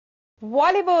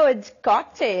Bollywood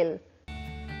cocktail.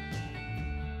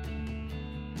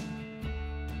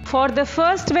 For the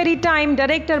first very time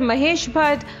director Mahesh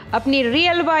Bhatt अपनी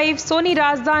real wife Soni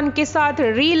Razdan के साथ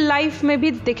real life में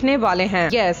भी दिखने वाले हैं।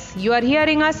 Yes, you are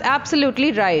hearing us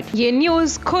absolutely right. ये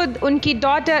न्यूज खुद उनकी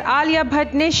डॉटर आलिया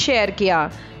भट्ट ने शेयर किया,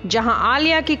 जहां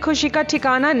आलिया की खुशी का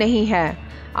ठिकाना नहीं है।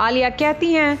 आलिया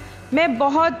कहती हैं, मैं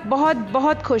बहुत बहुत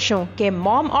बहुत खुश हूँ कि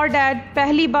मॉम और डैड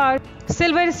पहली बार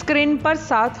सिल्वर स्क्रीन पर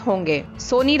साथ होंगे।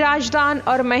 सोनी राजदान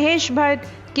और महेश भट्ट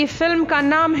की फिल्म का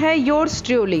नाम है योर्स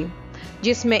ट्रूली,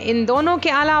 जिसमें इन दोनों के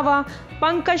अलावा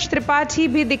पंकज त्रिपाठी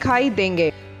भी दिखाई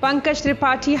देंगे। पंकज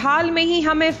त्रिपाठी हाल में ही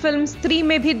हमें फिल्म स्त्री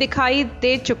में भी दिखाई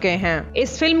दे चुके हैं।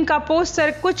 इस फिल्म का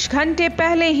पोस्टर कुछ घंटे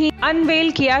पहले ही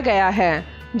अनवेल किया गया है,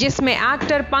 जिसमें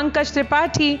एक्टर पंकज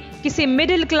त्रिपाठी किसी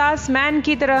मिडिल क्लास मैन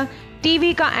की तरह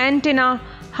टीवी का एंटीना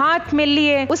हाथ में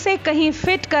लिए उसे कहीं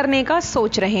फिट करने का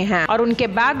सोच रहे हैं, और उनके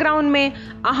बैकग्राउंड में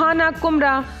अहाना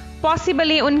कुमरा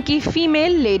पॉसिबली उनकी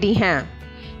फीमेल लेडी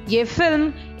हैं। ये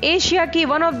फिल्म एशिया की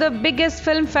one of the biggest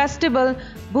film festival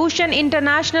Bhushan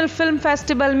international film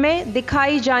festival में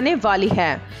दिखाई जाने वाली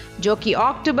है, जो कि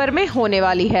अक्टूबर में होने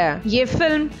वाली है। ये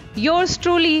फिल्म योर्स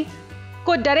ट्रूली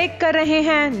को डायरेक्ट कर रहे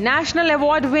हैं नेशनल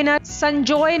अवार्ड विनर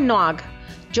संजय नाग,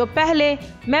 जो पहले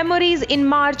मेमोरीज इन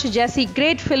मार्च जैसी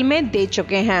ग्रेट फिल्में दे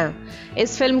चुके हैं।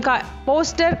 इस फिल्म का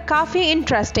पोस्टर काफी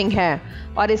इंटरेस्टिंग है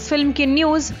और इस फिल्म की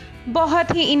न्यूज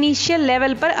बहुत ही इनिशियल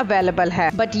लेवल पर अवेलेबल है,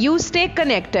 बट यू स्टे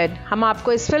कनेक्टेड। हम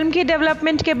आपको इस फिल्म की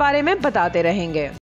डेवलपमेंट के बारे में बताते रहेंगे।